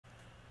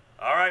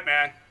All right,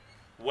 man.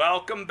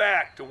 Welcome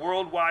back to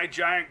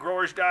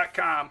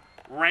WorldwideGiantGrowers.com.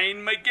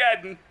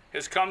 Rain-mageddon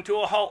has come to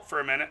a halt for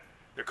a minute.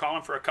 They're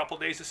calling for a couple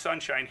days of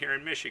sunshine here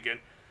in Michigan.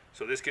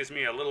 So this gives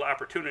me a little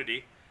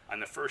opportunity on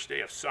the first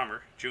day of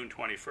summer, June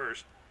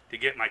 21st, to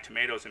get my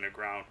tomatoes in the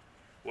ground.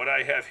 What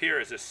I have here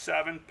is a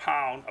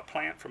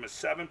plant from a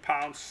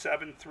 7-pound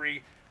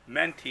 7.3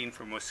 Mentine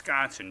from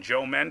Wisconsin.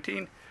 Joe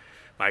Mentine,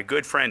 my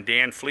good friend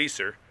Dan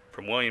Fleeser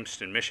from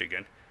Williamston,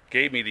 Michigan,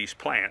 gave me these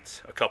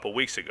plants a couple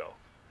weeks ago.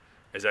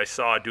 As I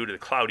saw, due to the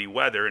cloudy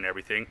weather and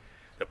everything,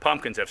 the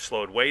pumpkins have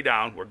slowed way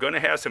down. We're going to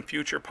have some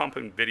future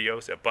pumpkin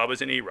videos at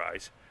Bubba's and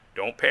E-Rise.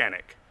 Don't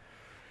panic.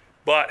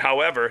 But,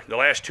 however, the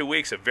last 2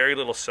 weeks of very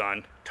little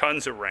sun,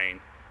 tons of rain,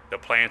 the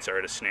plants are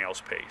at a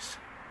snail's pace.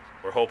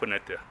 We're hoping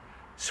that the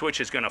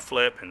switch is going to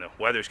flip and the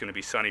weather's going to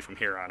be sunny from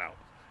here on out.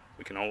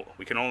 We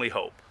can only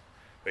hope.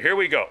 But here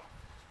we go.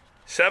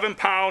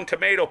 7-pound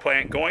tomato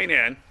plant going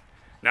in.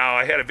 Now,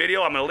 I had a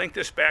video, I'm going to link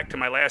this back to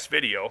my last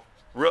video,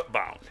 root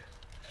bound.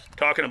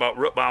 Talking about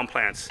root bound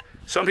plants.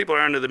 Some people are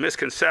under the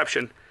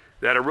misconception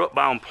that a root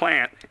bound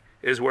plant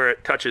is where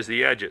it touches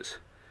the edges.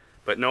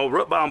 But no,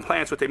 root bound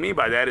plants, what they mean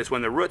by that is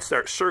when the roots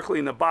start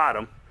circling the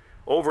bottom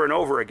over and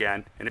over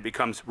again and it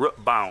becomes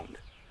root bound.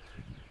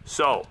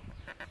 So,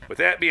 with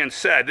that being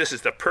said, this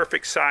is the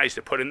perfect size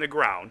to put in the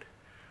ground.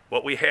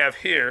 What we have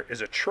here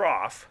is a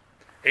trough,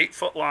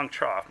 8-foot long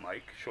trough,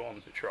 Mike, show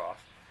them the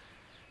trough,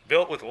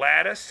 built with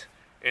lattice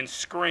and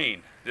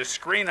screen. This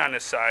screen on the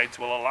sides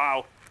will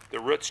allow the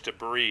roots to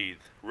breathe.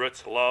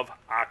 Roots love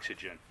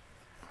oxygen.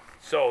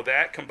 So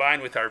that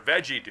combined with our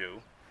Veggie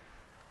Dew,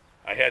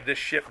 I had this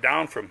shipped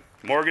down from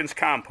Morgan's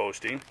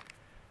Composting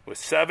with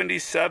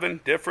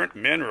 77 different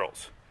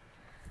minerals.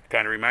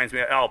 Kind of reminds me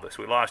of Elvis.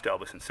 We lost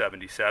Elvis in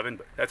 '77,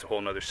 but that's a whole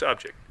nother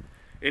subject.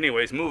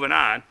 Anyways, moving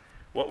on,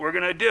 what we're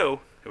going to do,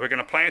 we're going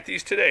to plant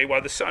these today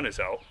while the sun is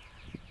out,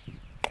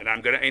 and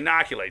I'm going to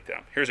inoculate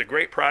them. Here's a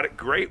great product,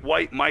 Great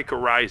White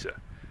Mycorrhiza.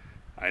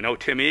 I know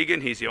Tim Egan,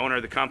 he's the owner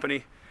of the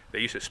company. They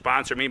used to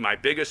sponsor me. My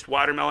biggest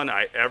watermelon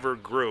I ever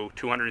grew,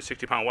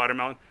 260-pound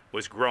watermelon,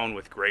 was grown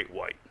with Great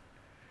White.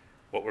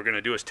 What we're going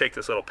to do is take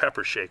this little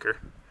pepper shaker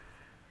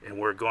and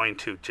we're going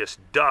to just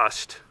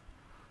dust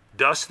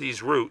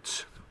these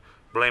roots.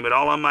 Blame it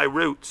all on my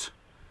roots.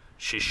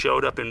 She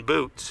showed up in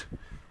boots.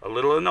 A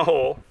little in the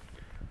hole.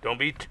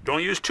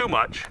 Don't use too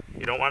much.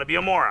 You don't want to be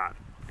a moron.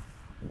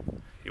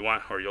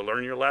 Or you'll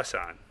learn your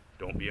lesson.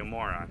 Don't be a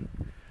moron.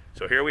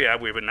 So here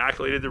we've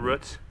inoculated the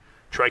roots.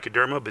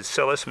 Trichoderma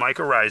bacillus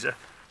mycorrhiza.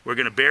 We're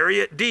going to bury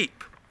it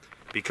deep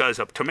because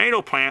a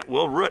tomato plant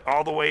will root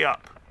all the way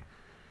up.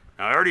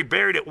 Now I already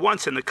buried it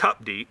once in the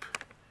cup deep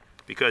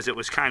because it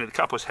was the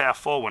cup was half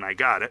full when I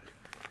got it.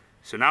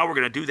 So now we're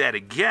going to do that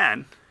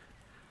again.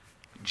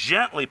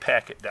 Gently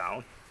pack it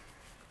down.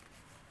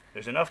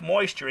 There's enough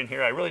moisture in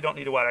here. I really don't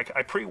need to water.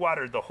 I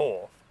pre-watered the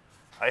hole.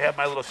 I have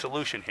my little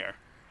solution here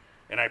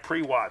and I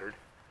pre-watered.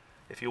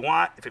 If you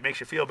want, if it makes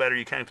you feel better,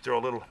 you can throw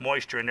a little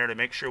moisture in there to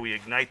make sure we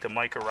ignite the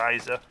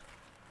mycorrhiza.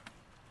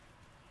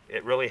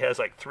 It really has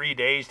like 3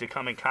 days to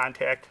come in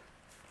contact.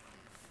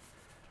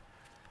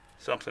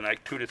 Something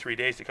like 2 to 3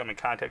 days to come in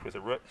contact with the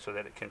root so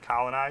that it can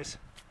colonize.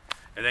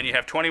 And then you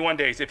have 21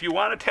 days. If you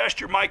want to test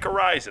your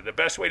mycorrhiza, the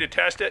best way to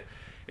test it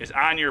is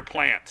on your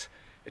plants.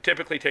 It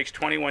typically takes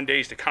 21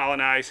 days to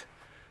colonize.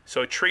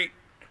 So treat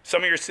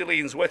some of your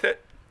seedlings with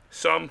it,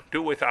 some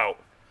do without.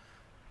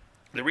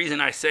 The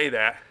reason I say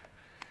that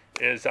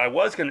is I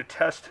was going to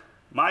test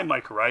my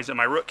mycorrhiza,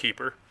 my root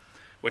keeper,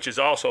 which has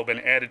also been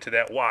added to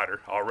that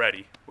water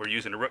already. We're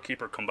using the root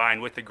keeper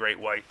combined with the Great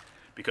White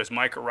because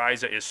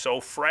mycorrhiza is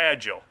so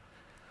fragile.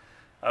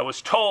 I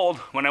was told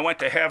when I went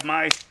to have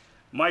my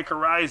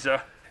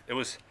mycorrhiza, it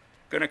was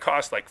going to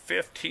cost like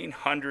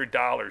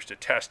 $1,500 to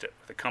test it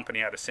with a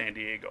company out of San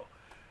Diego.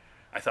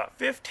 I thought,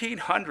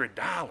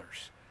 $1,500?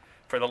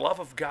 For the love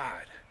of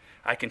God,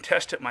 I can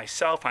test it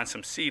myself on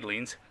some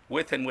seedlings,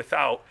 with and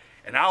without,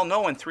 and I'll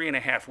know in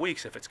 3.5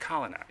 weeks if it's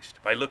colonized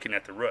by looking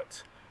at the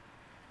roots.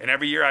 And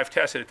every year I've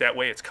tested it that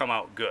way, it's come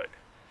out good.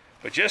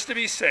 But just to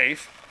be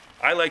safe,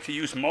 I like to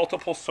use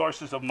multiple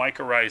sources of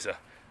mycorrhiza.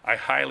 I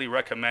highly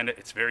recommend it.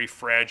 It's very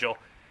fragile.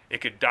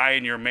 It could die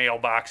in your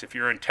mailbox. If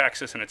you're in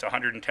Texas and it's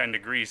 110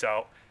 degrees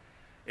out,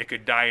 it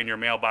could die in your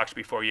mailbox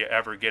before you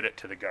ever get it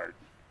to the garden.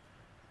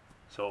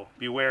 So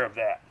beware of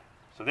that.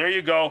 So there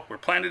you go. We're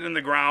planted in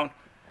the ground.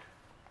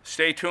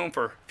 Stay tuned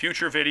for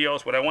future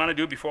videos. What I want to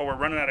do before we're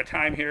running out of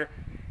time here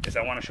is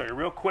I want to show you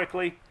real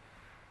quickly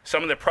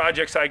some of the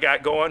projects I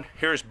got going.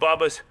 Here's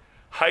Bubba's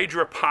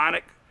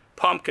hydroponic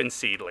pumpkin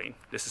seedling.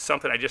 This is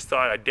something I just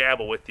thought I'd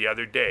dabble with the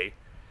other day.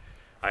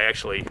 I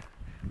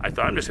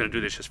thought I'm just going to do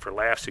this just for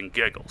laughs and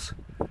giggles.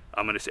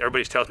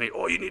 Everybody tells me,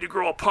 oh, you need to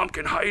grow a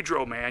pumpkin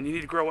hydro, man. You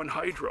need to grow in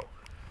hydro.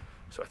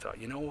 So I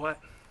thought, you know what?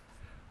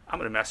 I'm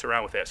going to mess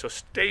around with that. So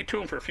stay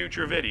tuned for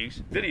future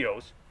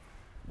videos.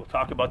 We'll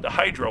talk about the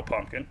hydro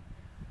pumpkin.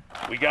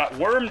 We got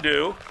Worm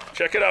Dew.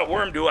 Check it out,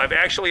 Worm Dew. I've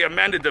actually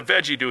amended the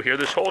Veggie Dew here.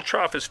 This whole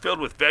trough is filled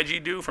with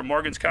Veggie Dew from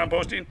Morgan's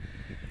Composting.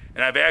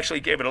 And I've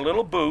actually given it a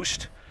little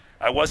boost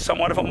I was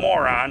somewhat of a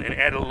moron and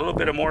added a little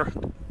bit of more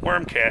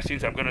worm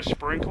castings. I'm going to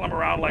sprinkle them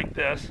around like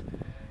this,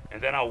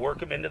 and then I'll work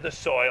them into the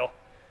soil,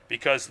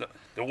 because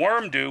the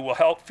worm dew will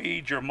help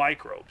feed your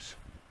microbes.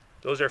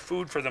 Those are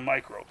food for the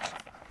microbes.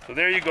 So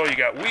there you go. You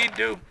got weed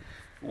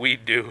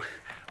dew,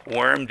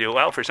 worm dew.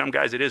 Well, for some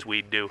guys it is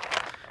weed dew.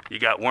 You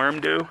got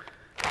worm dew.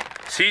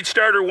 Seed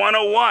Starter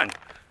 101.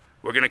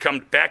 We're going to come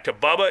back to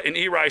Bubba and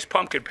Eri's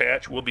pumpkin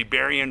patch. We'll be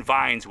burying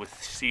vines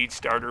with Seed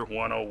Starter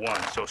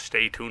 101. So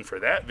stay tuned for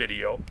that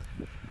video.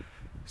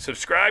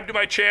 Subscribe to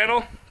my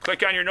channel,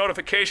 click on your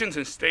notifications,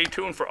 and stay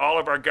tuned for all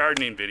of our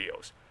gardening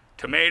videos.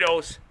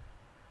 Tomatoes,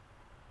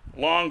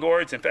 lawn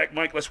gourds. In fact,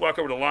 Mike, let's walk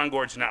over to lawn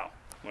gourds now.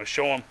 I'm going to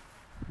show them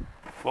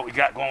what we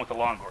got going with the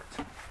lawn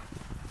gourds.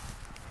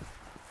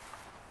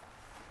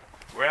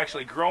 We're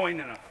actually growing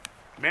in a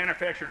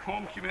manufactured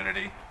home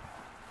community.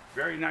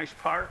 Very nice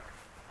park.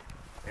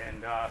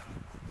 And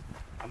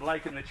I'm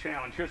liking the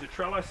challenge. Here's a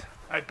trellis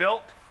I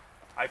built.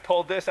 I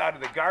pulled this out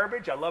of the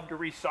garbage. I love to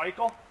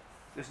recycle.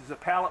 This is a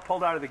pallet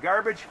pulled out of the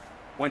garbage.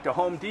 Went to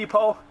Home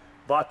Depot,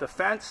 bought the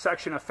fence,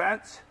 section of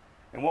fence.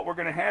 And what we're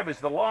going to have is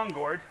the lawn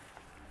gourd.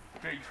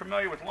 If you're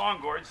familiar with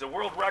lawn gourds, the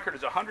world record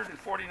is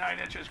 149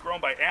 inches,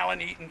 grown by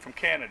Alan Eaton from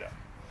Canada.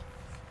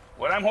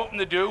 What I'm hoping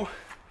to do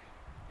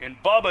in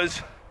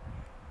Bubba's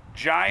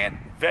giant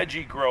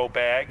veggie grow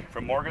bag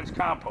from Morgan's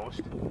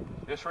Compost,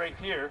 this right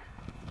here,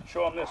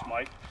 show them this,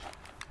 Mike,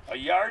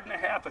 1.5 yards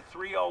of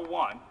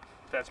 301,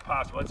 if that's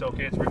possible. It's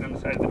okay, it's written on the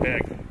side of the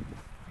bag.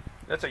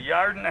 That's 1.5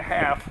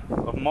 yards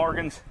of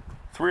Morgan's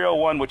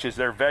 301, which is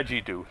their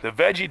veggie dew. The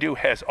veggie dew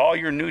has all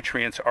your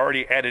nutrients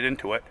already added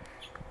into it.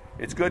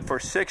 It's good for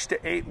 6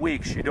 to 8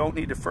 weeks. You don't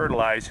need to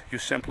fertilize, you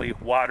simply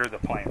water the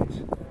plants.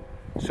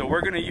 So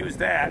we're going to use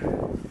that,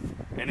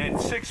 and in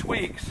 6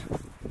 weeks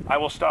I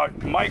will start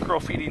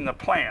microfeeding the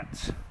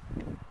plants.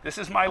 This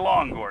is my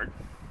lawn gourd.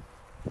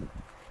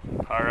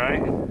 All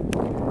right,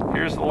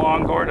 here's the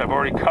lawn gourd. I've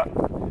already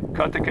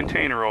cut the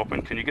container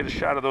open. Can you get a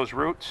shot of those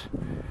roots?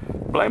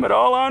 Blame it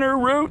all on her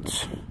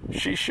roots.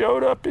 She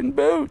showed up in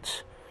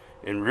boots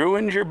and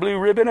ruined your blue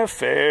ribbon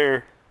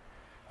affair.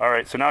 All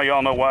right, so now you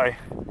all know why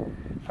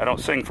I don't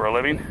sing for a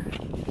living.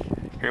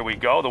 Here we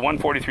go. The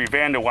 143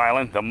 Van de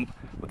Wylen,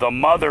 the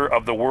mother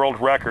of the world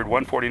record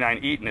 149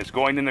 Eaton, is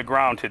going in the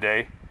ground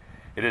today.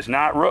 It is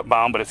not root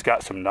bound, but it's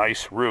got some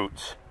nice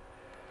roots.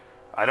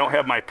 I don't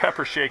have my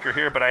pepper shaker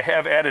here, but I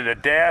have added a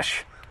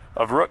dash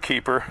of Root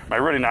Keeper, my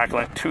root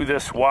inoculant, to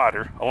this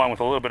water, along with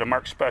a little bit of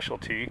Mark's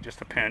Specialty,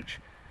 just a pinch.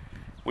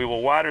 We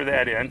will water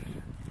that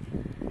in.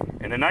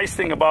 And the nice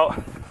thing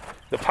about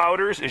the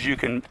powders is you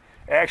can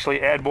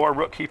actually add more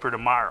Root Keeper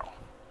tomorrow.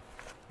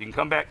 You can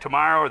come back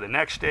tomorrow or the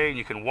next day and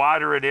you can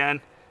water it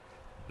in.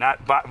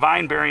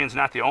 Vine burying is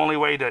not the only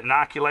way to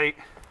inoculate.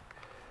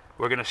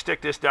 We're going to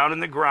stick this down in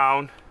the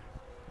ground.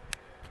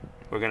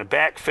 We're going to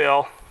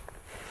backfill.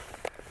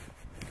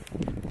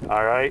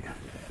 All right,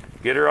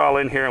 get her all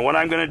in here. And what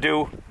I'm going to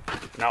do,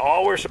 now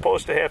all we're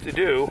supposed to have to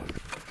do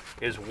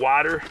is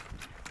water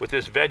with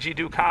this veggie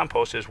dew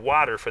compost, is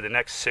water for the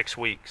next 6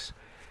 weeks.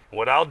 And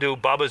what I'll do,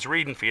 Bubba's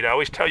Read and Feed, I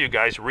always tell you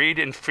guys, read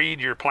and feed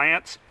your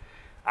plants.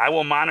 I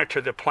will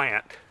monitor the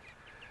plant.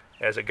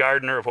 As a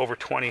gardener of over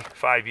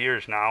 25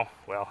 years now,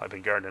 well, I've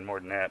been gardening more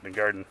than that. I've been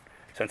gardening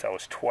since I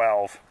was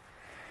 12.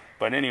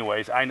 But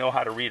anyways, I know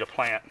how to read a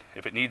plant.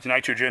 If it needs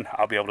nitrogen,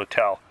 I'll be able to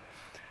tell.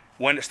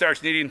 When it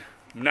starts needing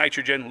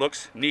nitrogen,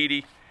 looks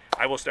needy,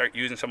 I will start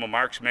using some of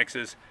Mark's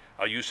mixes.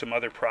 I'll use some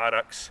other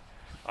products.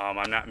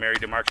 I'm not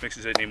married to Mark's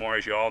Mixes anymore,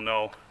 as you all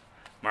know.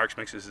 Mark's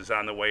Mixes is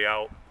on the way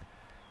out,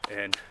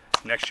 and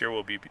next year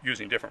we'll be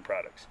using different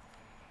products.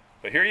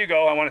 But here you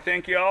go. I want to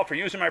thank you all for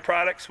using my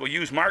products. We'll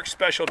use Mark's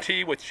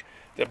Specialty, which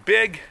the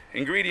big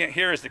ingredient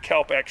here is the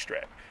kelp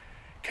extract.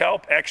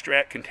 Kelp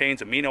extract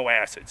contains amino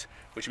acids,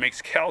 which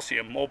makes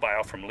calcium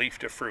mobile from leaf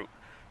to fruit.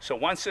 So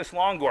once this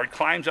lawn gourd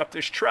climbs up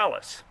this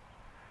trellis,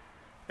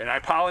 and I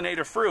pollinate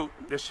a fruit,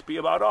 this should be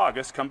about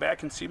August, come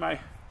back and see my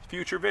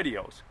future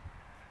videos.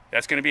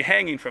 That's going to be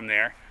hanging from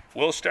there.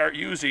 We'll start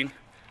using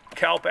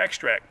kelp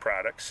extract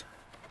products.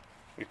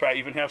 We probably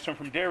even have some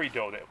from Dairy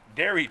Dew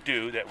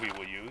that we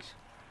will use.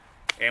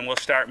 And we'll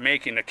start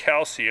making the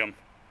calcium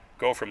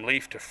go from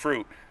leaf to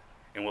fruit,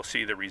 and we'll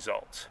see the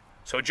results.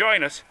 So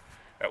join us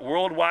at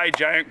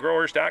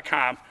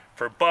worldwidegiantgrowers.com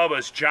for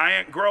Bubba's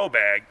giant grow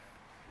bag,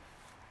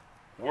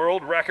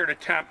 world record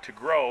attempt to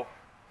grow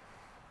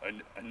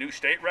a new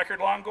state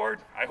record lawn gourd.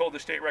 I hold the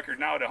state record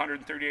now at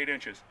 138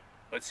 inches.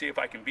 Let's see if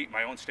I can beat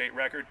my own state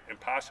record and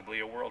possibly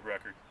a world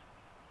record.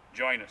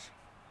 Join us.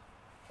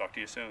 Talk to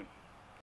you soon.